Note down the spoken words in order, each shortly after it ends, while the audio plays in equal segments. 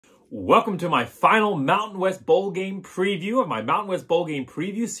Welcome to my final Mountain West Bowl game preview of my Mountain West Bowl game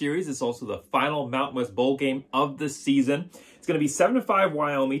preview series. It's also the final Mountain West Bowl game of the season. It's going to be 7-5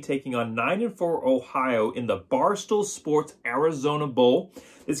 Wyoming taking on 9-4 Ohio in the Barstool Sports Arizona Bowl.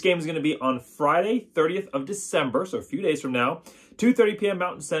 This game is going to be on Friday, 30th of December, so a few days from now. 2:30 p.m.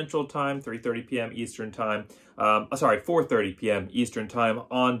 Mountain Central Time, 3:30 p.m. Eastern Time. 4:30 p.m. Eastern Time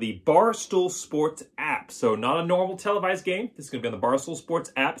on the Barstool Sports app. So not a normal televised game. This is going to be on the Barstool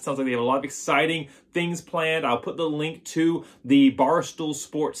Sports app. It sounds like they have a lot of exciting things planned. I'll put the link to the Barstool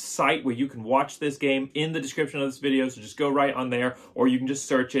Sports site where you can watch this game in the description of this video. So just go right on there, or you can just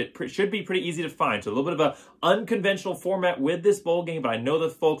search it. It should be pretty easy to find. So a little bit of an unconventional format with this bowl game, but I know the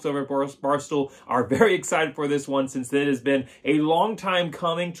folks over at Barstool are very excited for this one since it has been a long time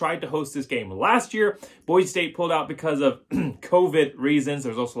coming. Tried to host this game last year. Boise State pulled out because of COVID reasons.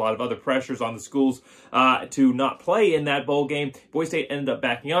 There's also a lot of other pressures on the schools to not play in that bowl game. Boise State ended up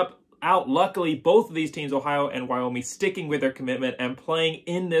backing out. Luckily, both of these teams, Ohio and Wyoming, sticking with their commitment and playing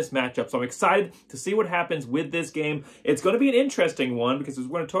in this matchup. So I'm excited to see what happens with this game. It's going to be an interesting one because as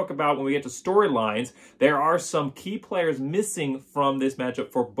we're going to talk about when we get to storylines, there are some key players missing from this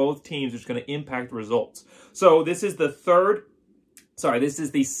matchup for both teams, which is going to impact results. So this is the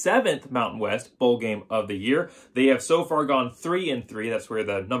seventh Mountain West bowl game of the year. They have so far gone 3-3. That's where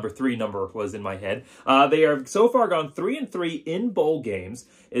the number 3 number was in my head. They have so far gone 3-3 in bowl games.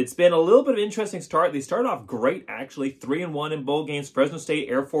 It's been a little bit of an interesting start. They started off great, actually, 3-1 in bowl games. Fresno State,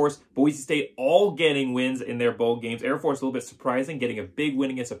 Air Force, Boise State, all getting wins in their bowl games. Air Force a little bit surprising, getting a big win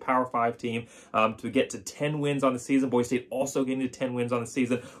against a Power 5 team to get to 10 wins on the season. Boise State also getting to 10 wins on the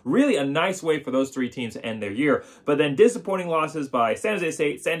season. Really a nice way for those three teams to end their year. But then disappointing losses by San Jose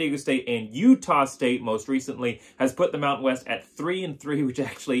State, San Diego State, and Utah State most recently has put the Mountain West at 3-3, which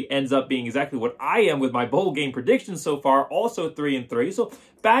actually ends up being exactly what I am with my bowl game predictions so far, also 3-3. So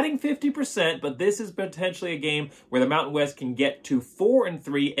batting 50%, but this is potentially a game where the Mountain West can get to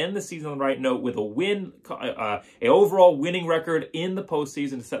 4-3, end the season on the right note with a win, a overall winning record in the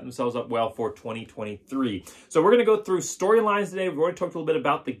postseason to set themselves up well for 2023. So we're going to go through storylines today. We've already talked a little bit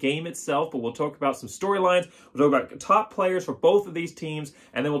about the game itself, but we'll talk about some storylines. We'll talk about top players for both of these teams,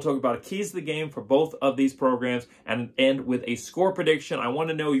 and then we'll talk about keys to the game for both of these programs and end with a score prediction. I want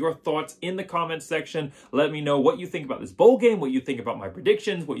to know your thoughts in the comments section. Let me know what you think about this bowl game, what you think about my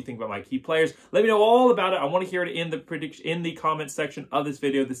predictions, what you think about my key players. Let me know all about it. I want to hear it in the comments section of this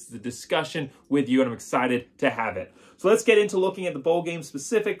video. This is a discussion with you, and I'm excited to have it. So let's get into looking at the bowl game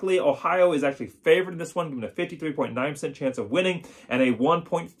specifically. Ohio is actually favored in this one, given a 53.9% chance of winning and a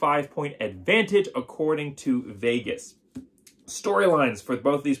 1.5 point advantage according to Vegas. Storylines for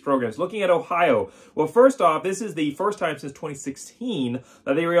both these programs. Looking at Ohio, well, first off, this is the first time since 2016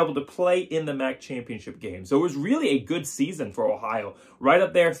 that they were able to play in the MAC championship game. So it was really a good season for Ohio. Right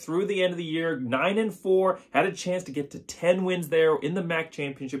up there through the end of the year, 9-4, had a chance to get to 10 wins there in the MAC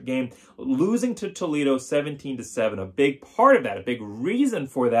championship game, losing to Toledo 17-7. A big part of that, a big reason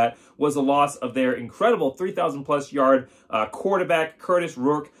for that, was the loss of their incredible 3,000-plus yard quarterback, Curtis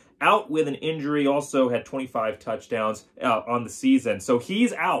Rourke, out with an injury, also had 25 touchdowns on the season. So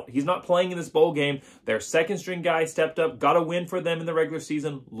he's out. He's not playing in this bowl game. Their second-string guy stepped up, got a win for them in the regular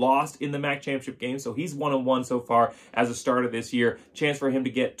season, lost in the MAC championship game. So he's 1-1 so far as a starter this year. Chance for him to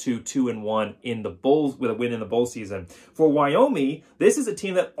get to 2-1 in the Bowls with a win in the bowl season. For Wyoming, this is a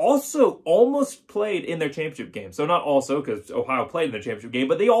team that also almost played in their championship game. So not also, because Ohio played in their championship game,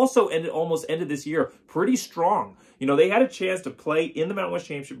 but they also almost ended this year pretty strong. You know, they had a chance to play in the Mountain West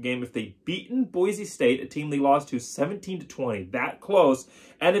Championship game if they'd beaten Boise State, a team they lost to 17-20, that close,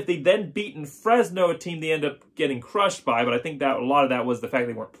 and if they'd then beaten Fresno, a team they ended up getting crushed by, but I think that a lot of that was the fact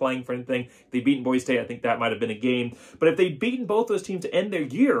they weren't playing for anything. If they'd beaten Boise State, I think that might have been a game. But if they'd beaten both those teams to end their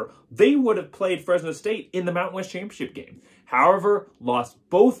year, they would have played Fresno State in the Mountain West Championship game. However, lost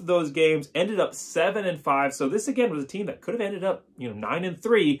both of those games, ended up 7-5. So this, again, was a team that could have ended up,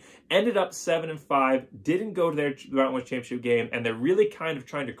 9-3, ended up 7-5, didn't go to their Mountain West Championship game, and they're really kind of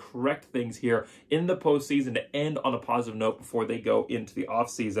trying to correct things here in the postseason to end on a positive note before they go into the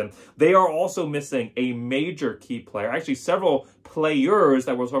offseason. They are also missing a major key player, actually several players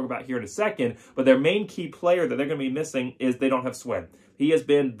that we'll talk about here in a second, but their main key player that they're going to be missing is they don't have Swen. He has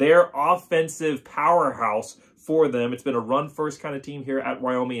been their offensive powerhouse for them. It's been a run-first kind of team here at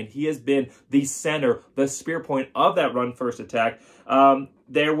Wyoming, and he has been the center, the spear point of that run-first attack.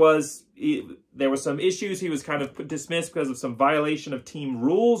 There was some issues. He was kind of dismissed because of some violation of team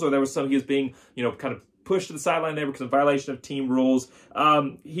rules, or there was some, he was being, kind of pushed to the sideline there because of violation of team rules.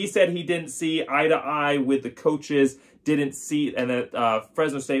 He said he didn't see eye to eye with the coaches didn't see, and that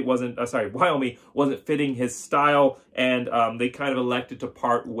Fresno State wasn't, Wyoming wasn't fitting his style, and they kind of elected to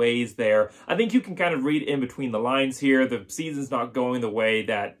part ways there. I think you can kind of read in between the lines here. The season's not going the way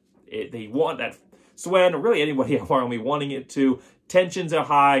that they want, that Swen, or really anybody at Wyoming wanting it to. Tensions are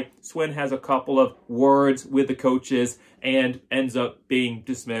high. Swen has a couple of words with the coaches and ends up being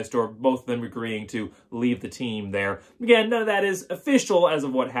dismissed, or both of them agreeing to leave the team there. Again, none of that is official as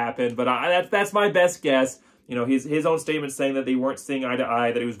of what happened, but that's my best guess. You know, his own statement saying that they weren't seeing eye to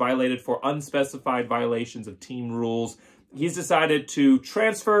eye, that he was violated for unspecified violations of team rules. He's decided to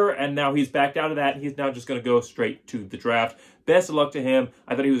transfer, and now he's backed out of that. He's now just going to go straight to the draft. Best of luck to him.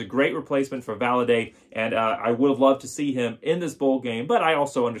 I thought he was a great replacement for Valladay, and I would have loved to see him in this bowl game, but I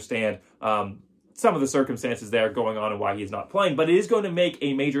also understand some of the circumstances there going on and why he's not playing. But it is going to make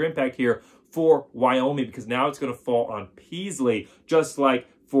a major impact here for Wyoming, because now it's going to fall on Peasley, just like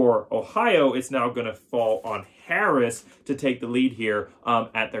for Ohio, it's now going to fall on Harris to take the lead here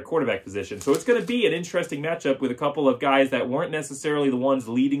at their quarterback position. So it's going to be an interesting matchup with a couple of guys that weren't necessarily the ones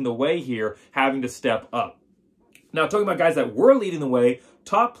leading the way here having to step up. Now, talking about guys that were leading the way,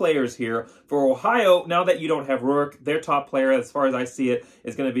 top players here. For Ohio, now that you don't have Rourke, their top player, as far as I see it,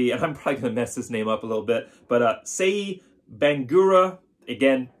 is going to be, and I'm probably going to mess this name up a little bit, but Sei Bangura.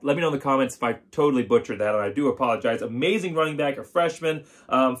 Again, let me know in the comments if I totally butchered that, and I do apologize. Amazing running back, a freshman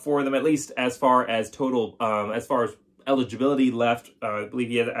for them, at least as far as total, as far as eligibility left. I believe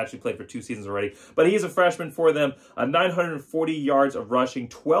he has actually played for 2 seasons already, but he is a freshman for them. 940 yards of rushing,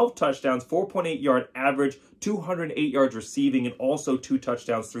 12 touchdowns, 4.8 yard average, 208 yards receiving, and also 2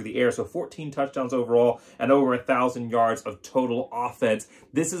 touchdowns through the air. So 14 touchdowns overall and over 1,000 yards of total offense.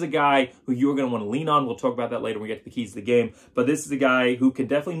 This is a guy who you're going to want to lean on. We'll talk about that later when we get to the keys to the game. But this is a guy who can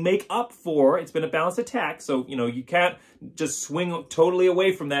definitely make up for, it's been a balanced attack. So, you know, you can't just swing totally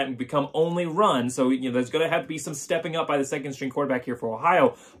away from that and become only run. So, you know, there's going to have to be some stepping up by the second string quarterback here for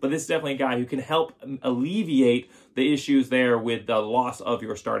Ohio. But this is definitely a guy who can help alleviate the issues there with the loss of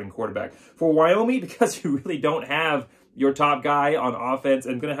your starting quarterback. For Wyoming, because you really don't have your top guy on offense,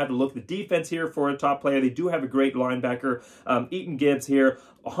 and going to have to look at the defense here for a top player. They do have a great linebacker, Eaton Gibbs here.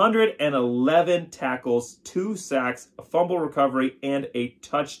 111 tackles, 2 sacks, a fumble recovery, and a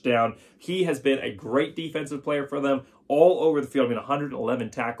touchdown. He has been a great defensive player for them all over the field. I mean,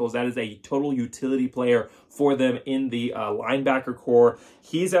 111 tackles. That is a total utility player for them in the linebacker core.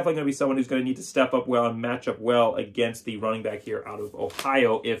 He's definitely going to be someone who's going to need to step up well and match up well against the running back here out of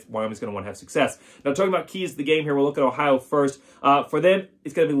Ohio if Wyoming's going to want to have success. Now, talking about keys to the game here, we'll look at Ohio first. For them,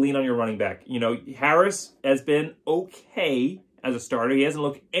 it's going to be lean on your running back. You know, Harris has been okay as a starter. He hasn't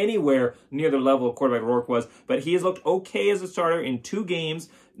looked anywhere near the level of quarterback Rourke was, but he has looked okay as a starter in 2 games.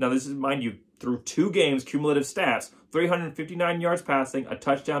 Now, this is, mind you, through 2 games, cumulative stats, 359 yards passing, a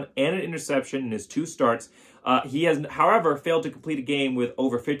touchdown, and an interception in his 2 starts. He has, however, failed to complete a game with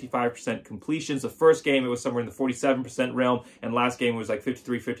over 55% completions. The first game, it was somewhere in the 47% realm, and last game was like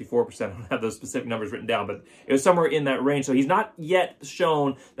 53, 54%. I don't have those specific numbers written down, but it was somewhere in that range. So he's not yet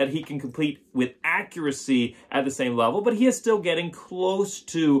shown that he can complete with accuracy at the same level, but he is still getting close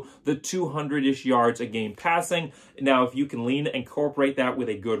to the 200-ish yards a game passing. Now, if you can lean and incorporate that with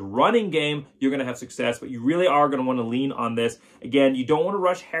a good running game, you're going to have success, but you really are going to want to lean on this. Again, you don't want to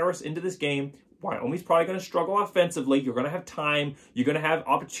rush Harris into this game. Wyoming's probably going to struggle offensively. You're going to have time. You're going to have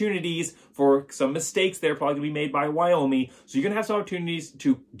opportunities for some mistakes there probably going to be made by Wyoming. So you're going to have some opportunities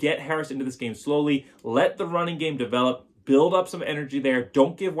to get Harris into this game slowly. Let the running game develop. Build up some energy there.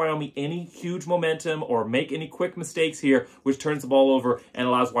 Don't give Wyoming any huge momentum or make any quick mistakes here, which turns the ball over and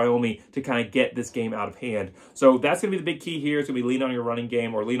allows Wyoming to kind of get this game out of hand. So that's going to be the big key here. It's going to be lean on your running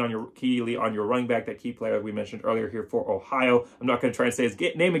game, or lean on your running back, that key player we mentioned earlier here for Ohio. I'm not going to try and say his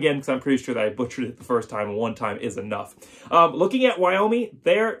name again because I'm pretty sure that I butchered it the first time, and 1 time is enough. Looking at Wyoming,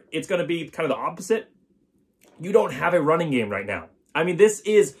 there it's going to be kind of the opposite. You don't have a running game right now. I mean, this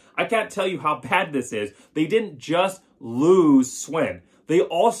is, I can't tell you how bad this is. They didn't just lose Swen. They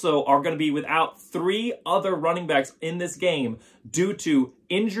also are going to be without 3 other running backs in this game due to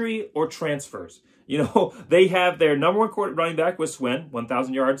injury or transfers. You know, they have their number 1 running back was Swen,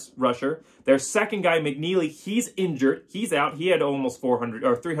 1,000 yards rusher. Their second guy, McNeely, he's injured. He's out. He had almost 400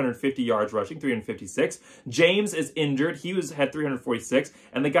 or 350 yards rushing, 356. James is injured. He had 346.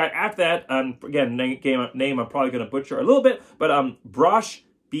 And the guy after that, again, name I'm probably going to butcher a little bit, but Brosh,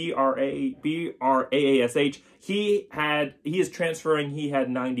 B-R-A-A-S-H, he is transferring. He had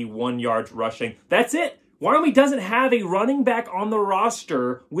 91 yards rushing. That's it. Wyoming doesn't have a running back on the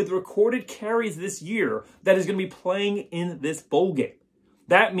roster with recorded carries this year that is going to be playing in this bowl game.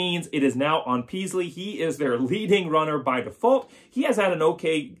 That means it is now on Peasley. He is their leading runner by default. He has had an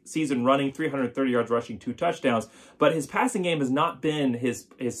okay season running, 330 yards rushing, 2 touchdowns, but his passing game has not been his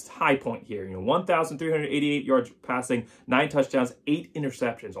high point here. 1,388 yards passing, 9 touchdowns, 8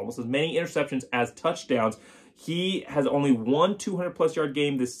 interceptions, almost as many interceptions as touchdowns. He has only one 200-plus yard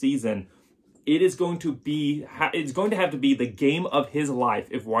game this season. It's going to have to be the game of his life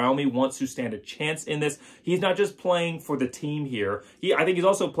if Wyoming wants to stand a chance in this. He's not just playing for the team here. I think he's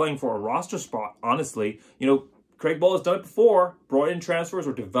also playing for a roster spot, honestly. Craig Bohl has done it before, brought in transfers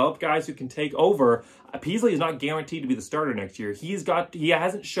or developed guys who can take over. Peasley is not guaranteed to be the starter next year. He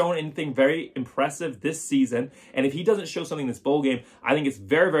hasn't shown anything very impressive this season, and if he doesn't show something in this bowl game, I think it's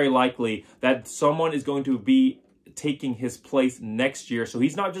very, very likely that someone is going to be taking his place next year. So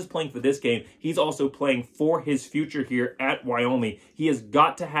he's not just playing for this game, he's also playing for his future here at Wyoming. He has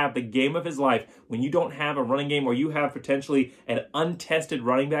got to have the game of his life when you don't have a running game or you have potentially an untested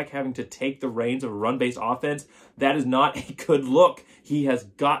running back having to take the reins of a run-based offense. That is not a good look. He has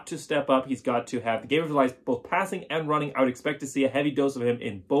got to step up. He's got to have the game of his life, both passing and running. I would expect to see a heavy dose of him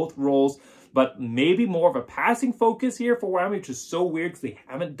in both roles, but maybe more of a passing focus here for Wyoming, which is so weird because they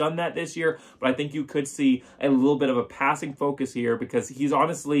haven't done that this year. But I think you could see a little bit of a passing focus here because he's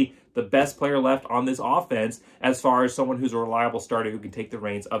honestly the best player left on this offense as far as someone who's a reliable starter who can take the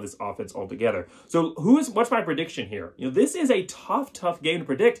reins of this offense altogether. So what's my prediction here? This is a tough game to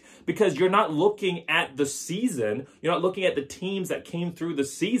predict because you're not looking at the season. You're not looking at the teams that came through the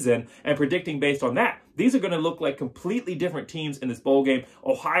season and predicting based on that. These are going to look like completely different teams in this bowl game.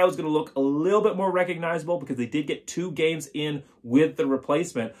 Ohio's going to look a little bit more recognizable because they did get 2 games in with the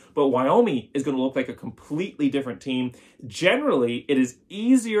replacement. But Wyoming is going to look like a completely different team. Generally, it is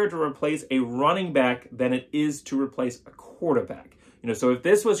easier to replace a running back than it is to replace a quarterback. So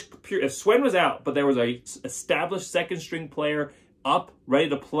if Swen was out, but there was a established second string player up, ready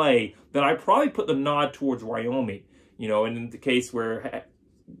to play, then I'd probably put the nod towards Wyoming. And in the case where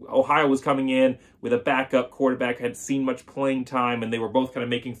Ohio was coming in with a backup quarterback, hadn't seen much playing time, and they were both kind of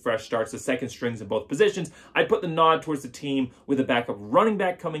making fresh starts, the second strings in both positions, I'd put the nod towards the team with a backup running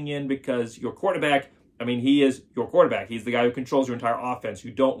back coming in because your quarterback, he is your quarterback. He's the guy who controls your entire offense.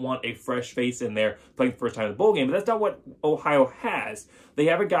 You don't want a fresh face in there playing the first time in the bowl game, but that's not what Ohio has. They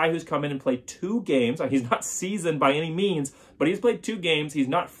have a guy who's come in and played 2 games. He's not seasoned by any means, but he's played 2 games. He's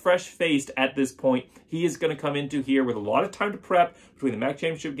not fresh-faced at this point. He is going to come into here with a lot of time to prep between the MAC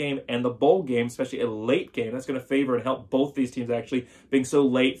championship game and the bowl game, especially a late game. That's going to favor and help both these teams actually. Being so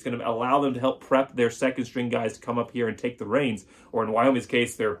late, it's going to allow them to help prep their second string guys to come up here and take the reins, or in Wyoming's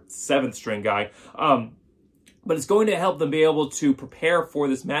case, their 7th string guy. But it's going to help them be able to prepare for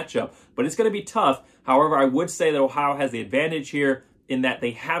this matchup. But it's going to be tough. However, I would say that Ohio has the advantage here in that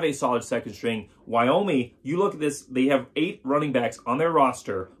they have a solid second string. Wyoming, you look at this, they have 8 running backs on their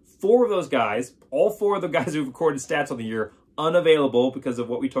roster. 4 of those guys, all 4 of the guys who've recorded stats on the year, unavailable because of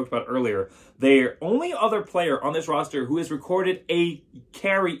what we talked about earlier. Their only other player on this roster who has recorded a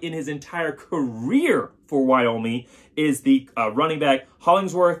carry in his entire career for Wyoming is the running back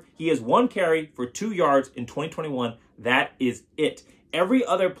Hollingsworth. He has 1 carry for 2 yards in 2021. That is it. Every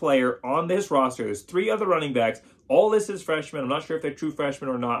other player on this roster, there's 3 other running backs, all this is freshmen. I'm not sure if they're true freshmen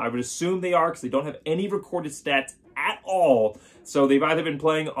or not. I would assume they are because they don't have any recorded stats at all. So they've either been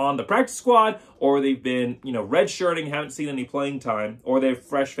playing on the practice squad or they've been, redshirting, haven't seen any playing time, or they're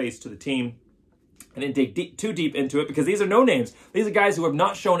fresh-faced to the team. I didn't dig too deep into it because these are no names. These are guys who have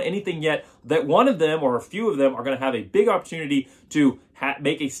not shown anything yet. That one of them or a few of them are going to have a big opportunity to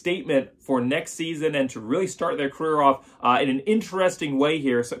make a statement for next season and to really start their career off in an interesting way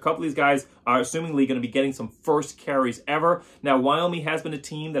here. So a couple of these guys are assumingly going to be getting some first carries ever. Now, Wyoming has been a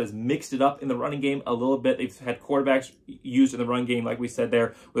team that has mixed it up in the running game a little bit. They've had quarterbacks used in the run game, like we said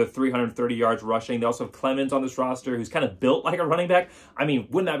there, with a 330 yards rushing. They also have Clemens on this roster, who's kind of built like a running back.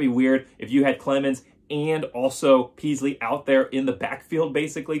 Wouldn't that be weird if you had Clemens and also Peasley out there in the backfield,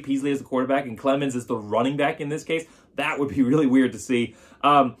 basically? Peasley is the quarterback and Clemens is the running back in this case. That would be really weird to see.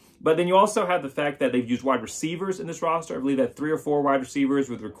 But then you also have the fact that they've used wide receivers in this roster. I believe that 3 or 4 wide receivers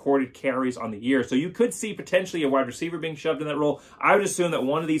with recorded carries on the year. So you could see potentially a wide receiver being shoved in that role. I would assume that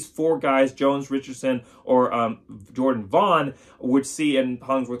one of these 4 guys, Jones, Richardson, or Jordan Vaughn, would see, and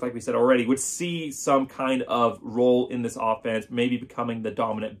Hollingsworth, like we said already, would see some kind of role in this offense, maybe becoming the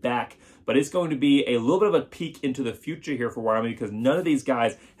dominant back. But it's going to be a little bit of a peek into the future here for Wyoming because none of these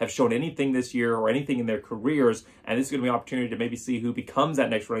guys have shown anything this year or anything in their careers. And this is going to be an opportunity to maybe see who becomes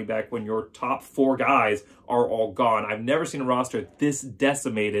that next running back when your top 4 guys are all gone. I've never seen a roster this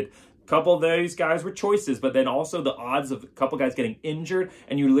decimated. A couple of these guys were choices, but then also the odds of a couple guys getting injured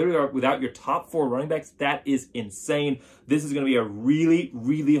and you literally are without your top 4 running backs, that is insane. this is going to be a really,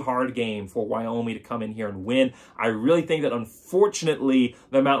 really hard game for Wyoming to come in here and win. I really think that, unfortunately,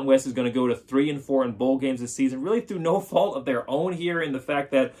 the Mountain West is going to go to 3-4 in bowl games this season, really through no fault of their own here, in the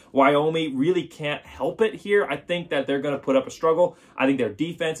fact that Wyoming really can't help it here. I think that they're going to put up a struggle. I think their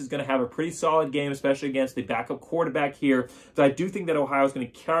defense is going to have a pretty solid game, especially against the backup quarterback here. But I do think that Ohio is going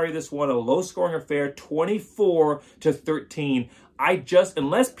to carry this one, a low-scoring affair, 24-13.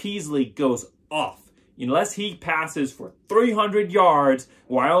 Unless Peasley goes off, unless he passes for 300 yards,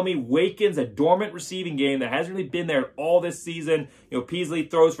 Wyoming wakens a dormant receiving game that hasn't really been there all this season. Peasley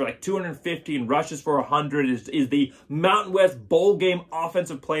throws for like 250 and rushes for 100, is the Mountain West Bowl Game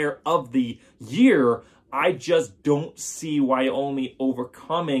Offensive Player of the Year. I just don't see Wyoming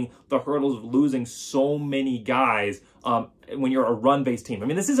overcoming the hurdles of losing so many guys when you're a run-based team. I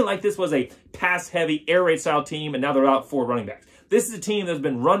mean, this isn't like this was a pass-heavy, air raid style team and now they're out 4 running backs. This is a team that's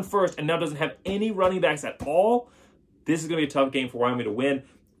been run first and now doesn't have any running backs at all. This is going to be a tough game for Wyoming to win.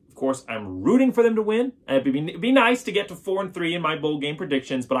 Of course, I'm rooting for them to win. And it'd be nice to get to 4-3 in my bowl game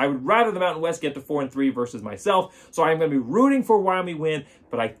predictions, but I would rather the Mountain West get to 4-3 versus myself. So I'm going to be rooting for Wyoming win,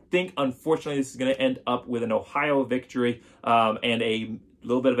 but I think, unfortunately, this is going to end up with an Ohio victory and a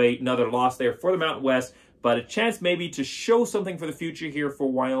little bit of another loss there for the Mountain West. But a chance maybe to show something for the future here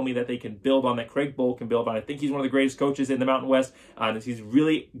for Wyoming that they can build on, that Craig Bohl can build on. I think he's one of the greatest coaches in the Mountain West. He's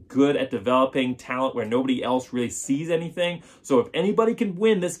really good at developing talent where nobody else really sees anything. So if anybody can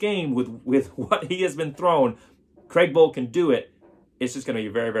win this game with what he has been thrown, Craig Bohl can do it. It's just going to be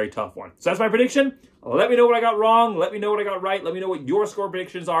a very, very tough one. So that's my prediction. Let me know what I got wrong. Let me know what I got right. Let me know what your score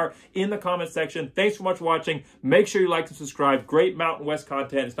predictions are in the comment section. Thanks so much for watching. Make sure you like and subscribe. Great Mountain West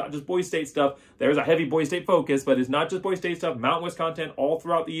content. It's not just Boise State stuff. There's a heavy Boise State focus, but it's not just Boise State stuff. Mountain West content all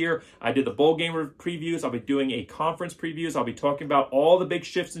throughout the year. I did the bowl game previews. I'll be doing a conference previews. I'll be talking about all the big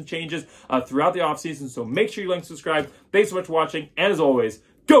shifts and changes throughout the offseason. So make sure you like and subscribe. Thanks so much for watching. And as always,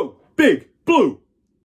 go Big Blue!